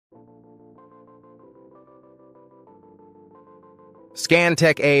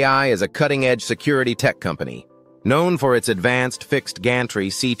ScanTech AI is a cutting-edge security tech company. Known for its advanced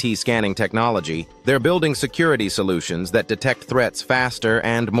fixed-gantry CT scanning technology, they're building security solutions that detect threats faster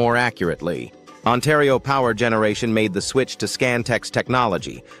and more accurately. Ontario Power Generation made the switch to ScanTech's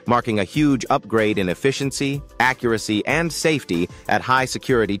technology, marking a huge upgrade in efficiency, accuracy, and safety at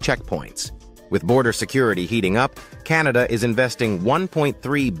high-security checkpoints. With border security heating up, Canada is investing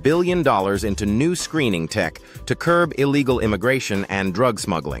 $1.3 billion into new screening tech to curb illegal immigration and drug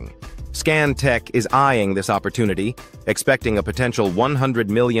smuggling. ScanTech is eyeing this opportunity, expecting a potential $100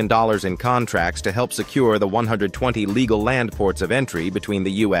 million in contracts to help secure the 120 legal land ports of entry between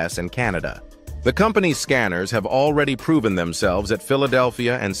the U.S. and Canada. The company's scanners have already proven themselves at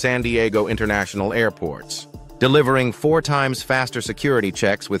Philadelphia and San Diego international airports, delivering 4 times faster security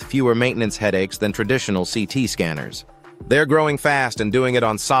checks with fewer maintenance headaches than traditional CT scanners. They're growing fast and doing it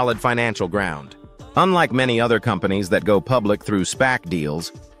on solid financial ground. Unlike many other companies that go public through SPAC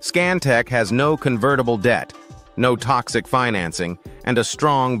deals, ScanTech has no convertible debt, no toxic financing, and a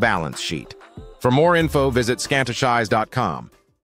strong balance sheet. For more info, visit ScanTech.com.